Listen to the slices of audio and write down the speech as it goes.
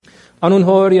Anun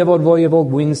horievod voyevog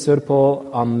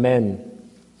winserpo. Amen.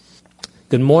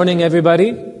 Good morning,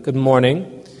 everybody. Good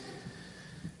morning.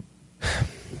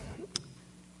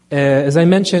 As I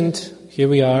mentioned, here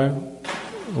we are.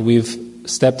 We've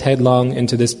stepped headlong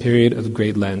into this period of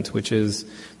Great Lent, which is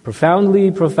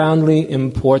profoundly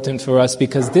important for us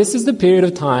because this is the period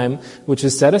of time which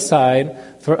is set aside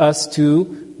for us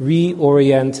to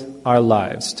reorient our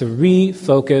lives, to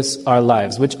refocus our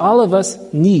lives, which all of us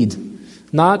need.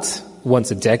 Not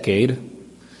once a decade,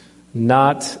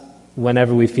 not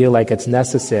whenever we feel like it's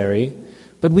necessary,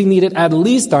 but we need it at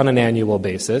least on an annual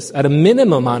basis, at a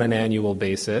minimum on an annual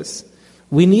basis.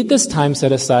 We need this time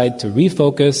set aside to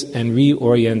refocus and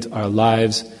reorient our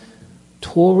lives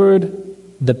toward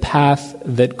the path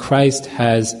that Christ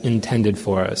has intended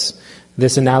for us.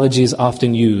 This analogy is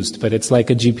often used, but it's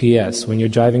like a GPS. When you're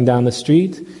driving down the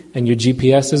street and your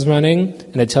GPS is running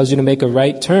and it tells you to make a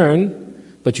right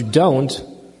turn, but you don't,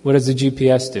 what does the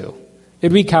GPS do?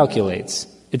 It recalculates.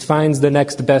 It finds the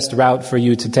next best route for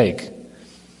you to take.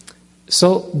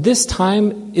 So this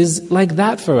time is like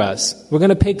that for us. We're going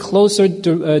to pay closer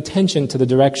attention to the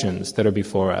directions that are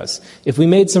before us. If we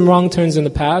made some wrong turns in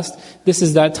the past, this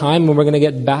is that time when we're going to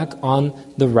get back on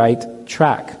the right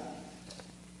track.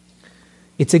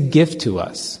 It's a gift to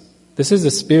us. This is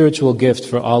a spiritual gift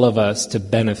for all of us to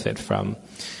benefit from.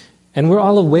 And we're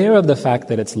all aware of the fact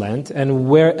that it's Lent, and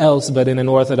where else but in an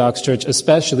Orthodox church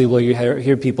especially will you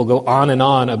hear people go on and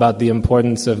on about the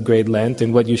importance of Great Lent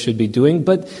and what you should be doing.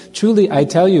 But truly, I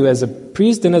tell you, as a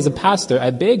priest and as a pastor, I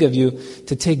beg of you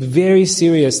to take very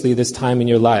seriously this time in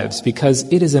your lives, because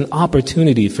it is an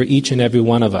opportunity for each and every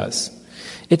one of us.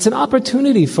 It's an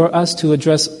opportunity for us to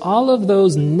address all of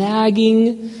those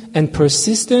nagging and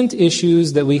persistent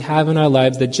issues that we have in our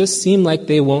lives that just seem like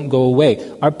they won't go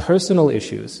away, our personal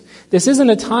issues. This isn't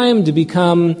a time to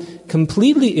become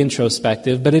completely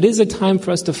introspective, but it is a time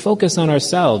for us to focus on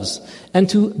ourselves and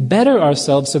to better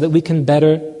ourselves so that we can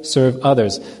better serve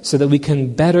others, so that we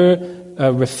can better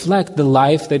reflect the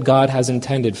life that God has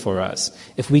intended for us.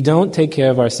 If we don't take care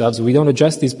of ourselves, we don't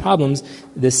address these problems,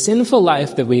 the sinful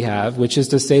life that we have, which is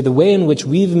to say the way in which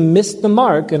we've missed the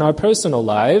mark in our personal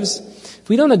lives, if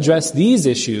we don't address these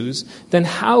issues, then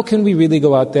how can we really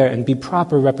go out there and be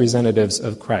proper representatives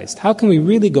of Christ? How can we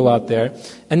really go out there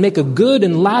and make a good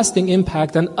and lasting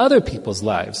impact on other people's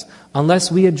lives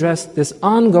unless we address this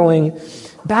ongoing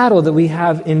battle that we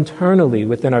have internally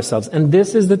within ourselves? And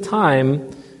this is the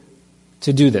time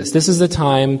to do this. This is the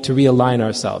time to realign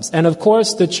ourselves. And of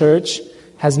course, the church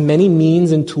has many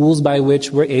means and tools by which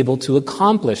we're able to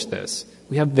accomplish this.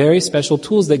 We have very special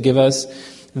tools that give us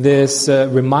this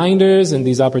reminders and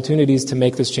these opportunities to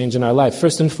make this change in our life.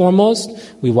 First and foremost,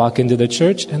 we walk into the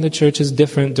church, and the church is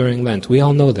different during Lent. We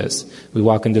all know this. We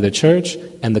walk into the church,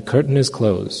 and the curtain is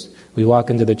closed. We walk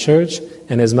into the church,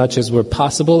 and as much as we're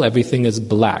possible, everything is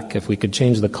black. If we could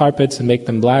change the carpets and make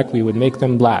them black, we would make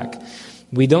them black.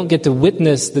 We don't get to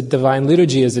witness the divine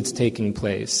liturgy as it's taking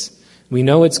place. We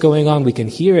know it's going on. We can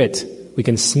hear it. We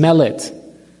can smell it.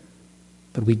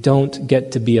 But we don't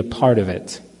get to be a part of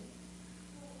it.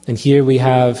 And here we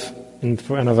have in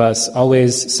front of us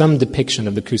always some depiction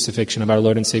of the crucifixion of our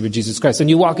Lord and Savior Jesus Christ. And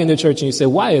you walk into church and you say,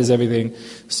 why is everything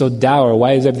so dour?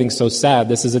 Why is everything so sad?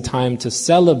 This is a time to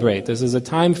celebrate. This is a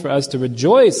time for us to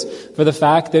rejoice for the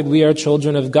fact that we are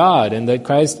children of God and that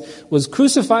Christ was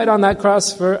crucified on that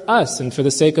cross for us and for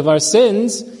the sake of our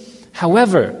sins.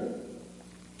 However,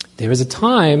 there is a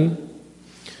time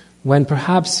when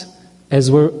perhaps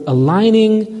as we're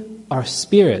aligning our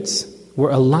spirits, we're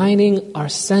aligning our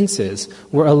senses.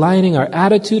 We're aligning our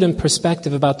attitude and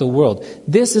perspective about the world.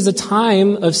 This is a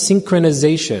time of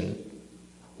synchronization,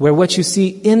 where what you see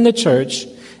in the church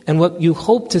and what you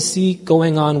hope to see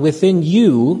going on within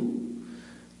you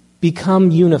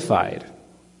become unified.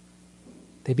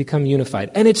 They become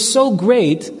unified. And it's so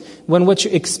great when what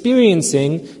you're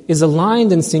experiencing is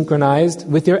aligned and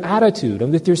synchronized with your attitude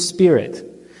and with your spirit.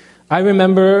 I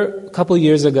remember a couple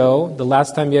years ago, the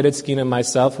last time Yeretzkin and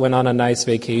myself went on a nice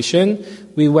vacation.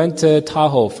 We went to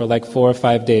Tahoe for like 4 or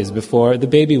 5 days before the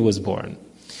baby was born.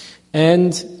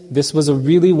 And this was a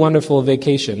really wonderful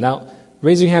vacation. Now,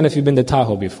 raise your hand if you've been to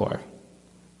Tahoe before.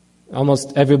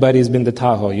 Almost everybody's been to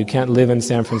Tahoe. You can't live in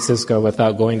San Francisco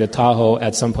without going to Tahoe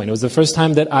at some point. It was the first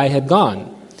time that I had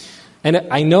gone. And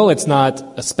I know it's not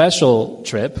a special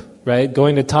trip, right?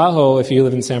 Going to Tahoe, if you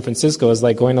live in San Francisco, is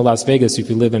like going to Las Vegas if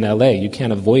you live in LA. You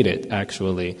can't avoid it,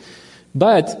 actually.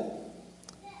 But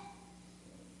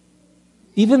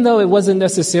even though it wasn't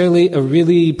necessarily a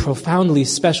really profoundly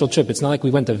special trip, it's not like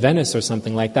we went to Venice or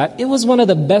something like that, it was one of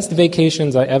the best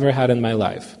vacations I ever had in my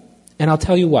life. And I'll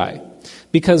tell you why.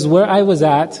 Because where I was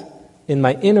at in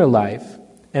my inner life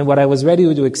and what I was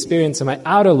ready to experience in my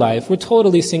outer life were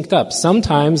totally synced up.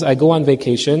 Sometimes I go on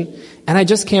vacation and I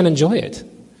just can't enjoy it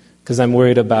because I'm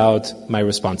worried about my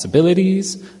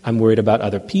responsibilities, I'm worried about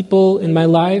other people in my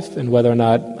life and whether or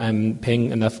not I'm paying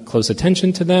enough close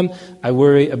attention to them. I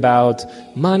worry about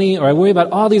money, or I worry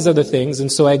about all these other things,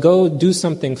 and so I go do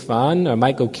something fun, or I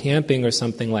might go camping or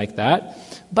something like that.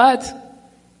 But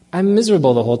I'm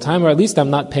miserable the whole time, or at least I'm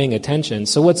not paying attention.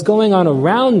 So what's going on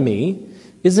around me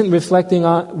isn't reflecting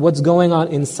on what's going on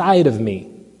inside of me.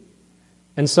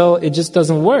 And so it just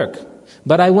doesn't work.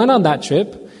 But I went on that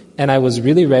trip, and I was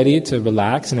really ready to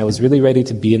relax, and I was really ready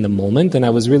to be in the moment, and I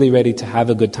was really ready to have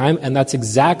a good time, and that's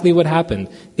exactly what happened.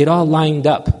 It all lined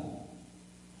up.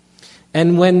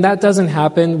 And when that doesn't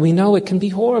happen, we know it can be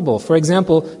horrible. For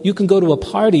example, you can go to a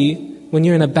party when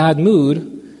you're in a bad mood,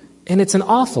 and it's an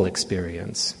awful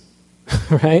experience,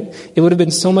 right? It would have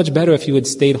been so much better if you had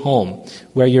stayed home,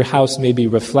 where your house maybe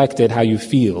reflected how you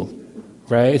feel,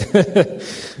 right?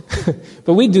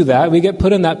 But we do that. We get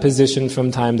put in that position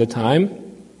from time to time.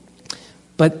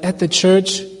 But at the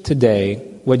church today,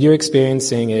 what you're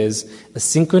experiencing is a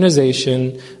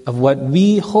synchronization of what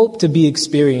we hope to be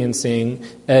experiencing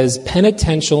as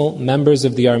penitential members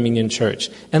of the Armenian Church.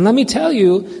 And let me tell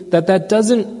you that that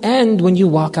doesn't end when you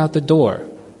walk out the door.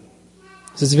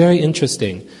 This is very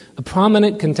interesting. A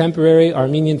prominent contemporary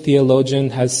Armenian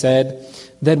theologian has said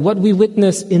that what we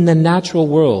witness in the natural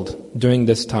world during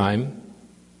this time,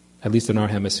 at least in our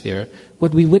hemisphere,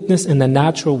 what we witness in the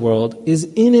natural world is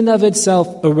in and of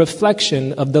itself a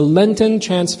reflection of the Lenten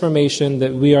transformation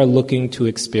that we are looking to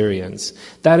experience.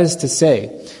 That is to say,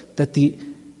 that the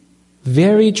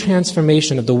very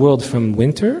transformation of the world from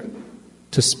winter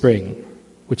to spring,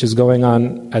 which is going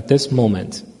on at this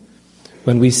moment,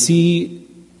 when we see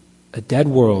a dead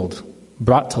world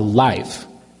brought to life,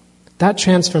 that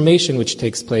transformation which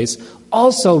takes place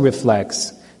also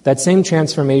reflects that same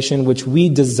transformation which we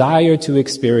desire to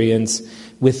experience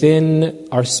within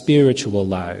our spiritual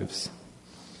lives.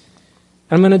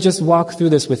 I'm going to just walk through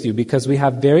this with you because we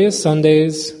have various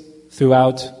Sundays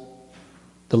throughout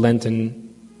the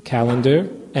Lenten calendar.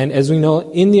 And as we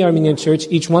know, in the Armenian Church,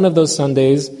 each one of those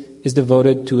Sundays is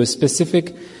devoted to a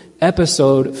specific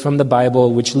episode from the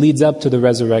Bible which leads up to the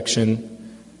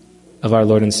resurrection of our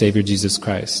Lord and Savior Jesus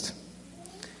Christ.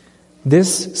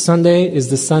 This Sunday is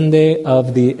the Sunday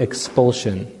of the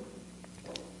expulsion.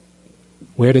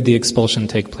 Where did the expulsion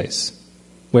take place?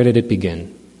 Where did it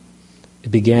begin? It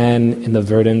began in the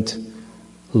verdant,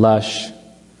 lush,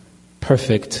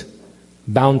 perfect,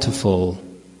 bountiful,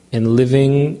 and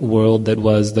living world that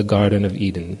was the Garden of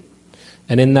Eden.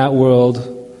 And in that world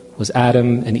was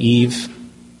Adam and Eve,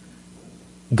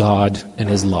 God and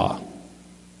His law.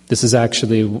 This is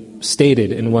actually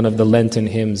stated in one of the Lenten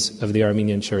hymns of the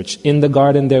Armenian Church. In the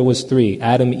garden there was three,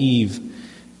 Adam, Eve,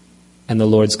 and the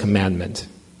Lord's commandment.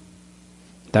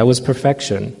 That was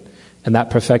perfection, and that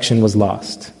perfection was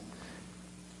lost.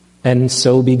 And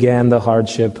so began the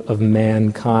hardship of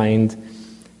mankind,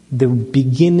 the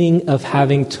beginning of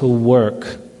having to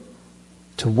work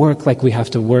like we have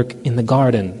to work in the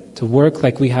garden, to work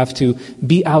like we have to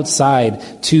be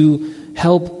outside, to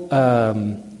help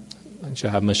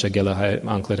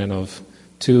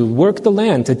to work the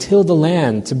land, to till the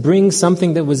land, to bring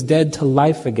something that was dead to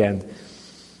life again.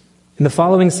 In the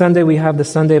following Sunday, we have the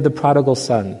Sunday of the Prodigal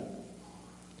Son.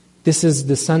 This is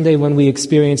the Sunday when we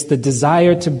experience the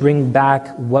desire to bring back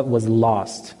what was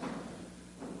lost.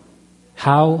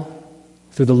 How?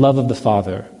 Through the love of the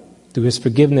Father, through His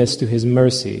forgiveness, through His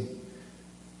mercy.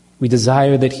 We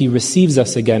desire that He receives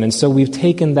us again, and so we've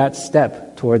taken that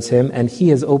step towards Him, and He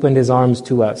has opened His arms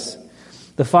to us.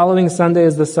 The following Sunday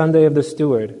is the Sunday of the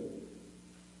Steward.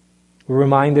 We're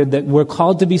reminded that we're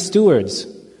called to be stewards.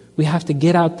 We have to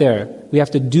get out there. We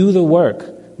have to do the work.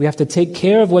 We have to take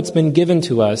care of what's been given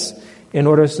to us in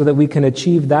order so that we can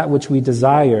achieve that which we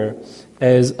desire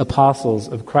as apostles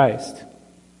of Christ.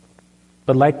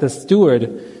 But like the steward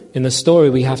in the story,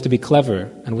 we have to be clever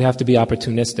and we have to be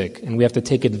opportunistic and we have to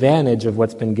take advantage of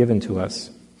what's been given to us.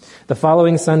 The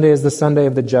following Sunday is the Sunday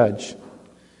of the Judge.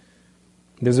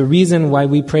 There's a reason why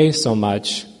we pray so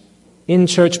much in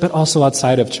church, but also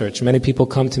outside of church. Many people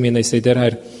come to me and they say,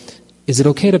 Derhad, is it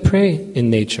okay to pray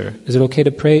in nature? Is it okay to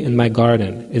pray in my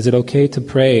garden? Is it okay to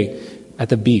pray at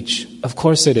the beach? Of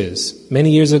course it is.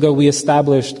 Many years ago, we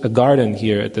established a garden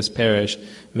here at this parish.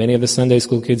 Many of the Sunday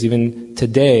school kids, even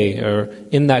today, are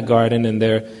in that garden and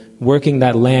they're working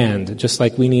that land, just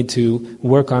like we need to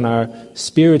work on our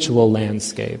spiritual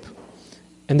landscape.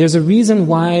 And there's a reason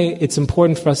why it's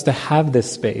important for us to have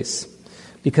this space.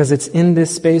 Because it's in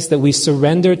this space that we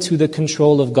surrender to the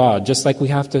control of God, just like we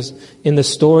have to, in the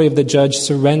story of the judge,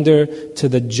 surrender to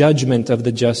the judgment of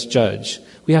the just judge.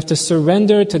 We have to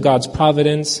surrender to God's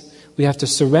providence. We have to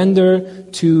surrender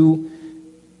to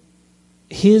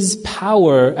His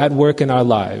power at work in our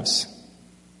lives.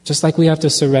 Just like we have to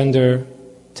surrender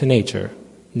to nature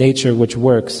which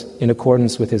works in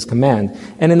accordance with His command.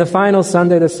 And in the final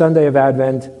Sunday, the Sunday of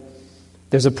Advent,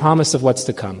 there's a promise of what's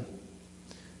to come.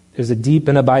 There's a deep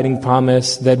and abiding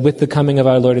promise that with the coming of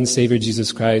our Lord and Savior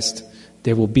Jesus Christ,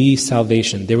 there will be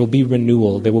salvation, there will be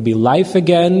renewal, there will be life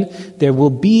again, there will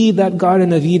be that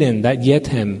Garden of Eden, that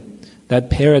Yetem, that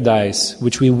paradise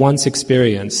which we once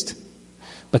experienced.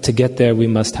 But to get there, we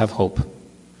must have hope.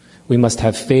 We must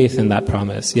have faith in that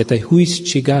promise.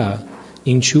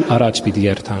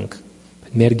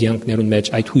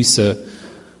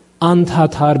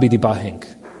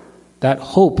 That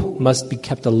hope must be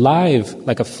kept alive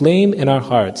like a flame in our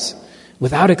hearts,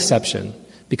 without exception,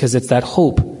 because it's that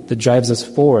hope that drives us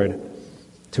forward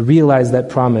to realize that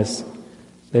promise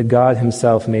that God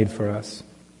Himself made for us.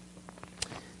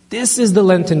 This is the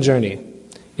Lenten journey.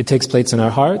 It takes place in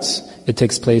our hearts, it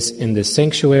takes place in this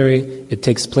sanctuary, it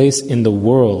takes place in the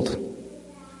world.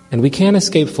 And we can't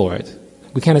escape for it.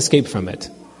 We can't escape from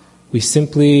it. We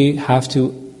simply have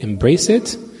to embrace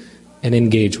it and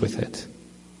engage with it.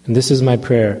 And this is my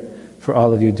prayer for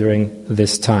all of you during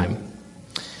this time,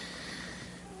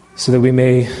 so that we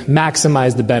may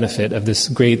maximize the benefit of this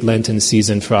great Lenten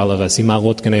season for all of us.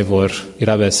 Imagot knevor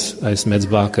irabes as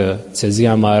metzbaka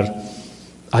tzeziamar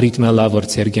aritmela vor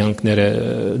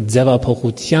tsergyanknere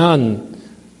dzevapokutian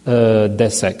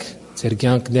desek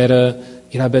tsergyanknere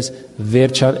irabes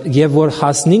vercha yevor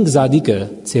hasning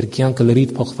zadike tsergyank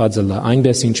lrit pokhvadzela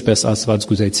այնպես ինչպես Աստված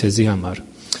գուզե tzeziamar.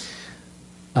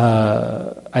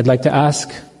 I'd like to ask,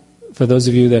 for those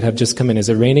of you that have just come in, is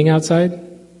it raining outside?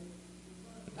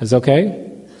 Is it okay?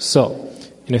 So,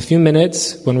 in a few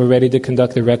minutes, when we're ready to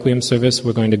conduct the Requiem service,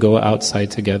 we're going to go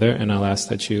outside together, and I'll ask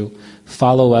that you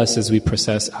follow us as we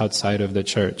process outside of the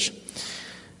church.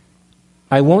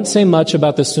 I won't say much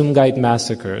about the Sumgait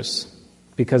massacres,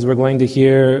 because we're going to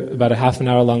hear about a half an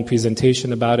hour long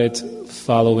presentation about it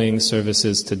following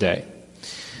services today.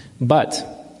 But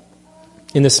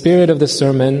in the spirit of the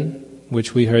sermon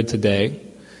which we heard today,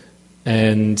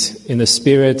 and in the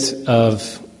spirit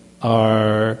of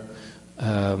our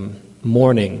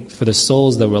mourning for the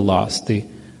souls that were lost, the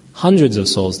hundreds of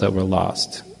souls that were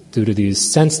lost due to these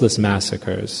senseless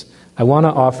massacres, I want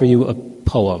to offer you a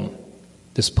poem.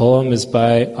 This poem is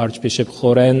by Archbishop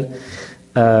Khoren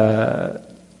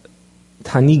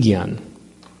Tanigian.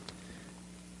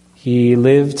 He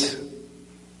lived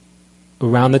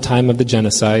around the time of the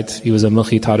genocide. He was a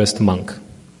Mukhitarist monk,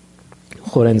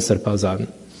 Khoren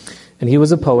Sarpazan. And he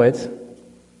was a poet,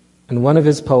 and one of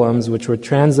his poems, which were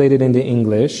translated into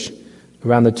English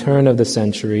around the turn of the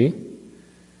century,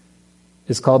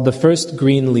 is called The First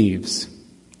Green Leaves.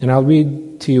 And I'll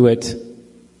read to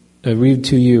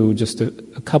you just a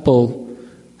couple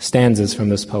stanzas from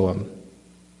this poem.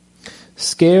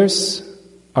 Scarce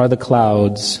are the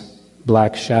clouds,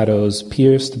 black shadows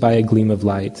pierced by a gleam of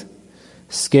light.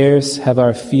 Scarce have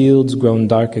our fields grown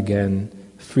dark again,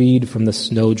 freed from the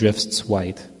snowdrifts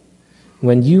white.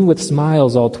 When you with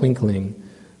smiles all twinkling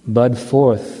bud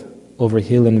forth over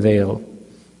hill and vale,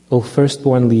 O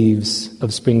firstborn leaves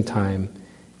of springtime,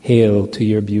 hail to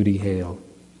your beauty, hail.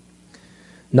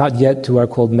 Not yet to our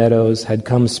cold meadows had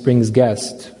come spring's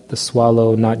guest, the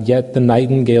swallow, not yet the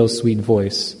nightingale's sweet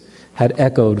voice had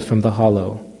echoed from the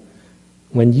hollow.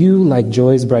 When you, like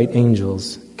joy's bright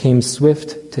angels, came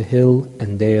swift to hill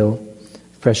and dale,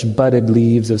 fresh budded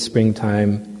leaves of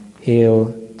springtime,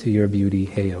 hail to your beauty,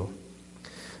 hail.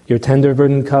 Your tender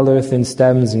verdant color, thin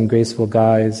stems and graceful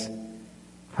guise,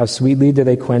 how sweetly do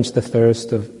they quench the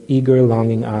thirst of eager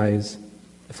longing eyes.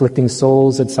 Afflicting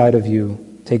souls at sight of you,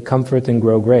 take comfort and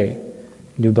grow gray.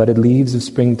 New budded leaves of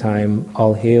springtime,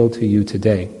 all hail to you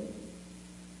today.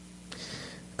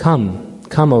 Come,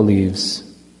 come, O leaves,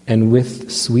 and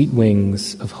with sweet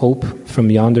wings of hope from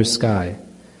yonder sky,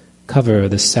 cover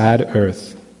the sad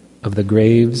earth of the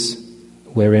graves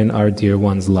wherein our dear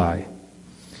ones lie.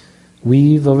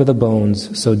 Weave over the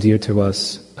bones so dear to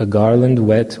us a garland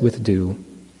wet with dew,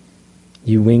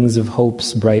 you wings of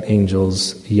hope's bright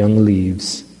angels, young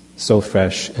leaves, so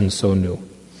fresh and so new.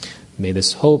 May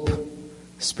this hope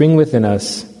spring within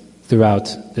us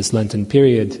throughout this Lenten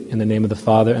period. In the name of the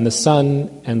Father, and the Son,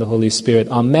 and the Holy Spirit.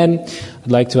 Amen.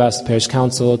 I'd like to ask the Parish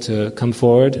Council to come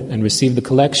forward and receive the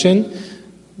collection,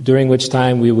 during which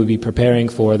time we will be preparing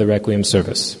for the Requiem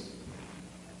service.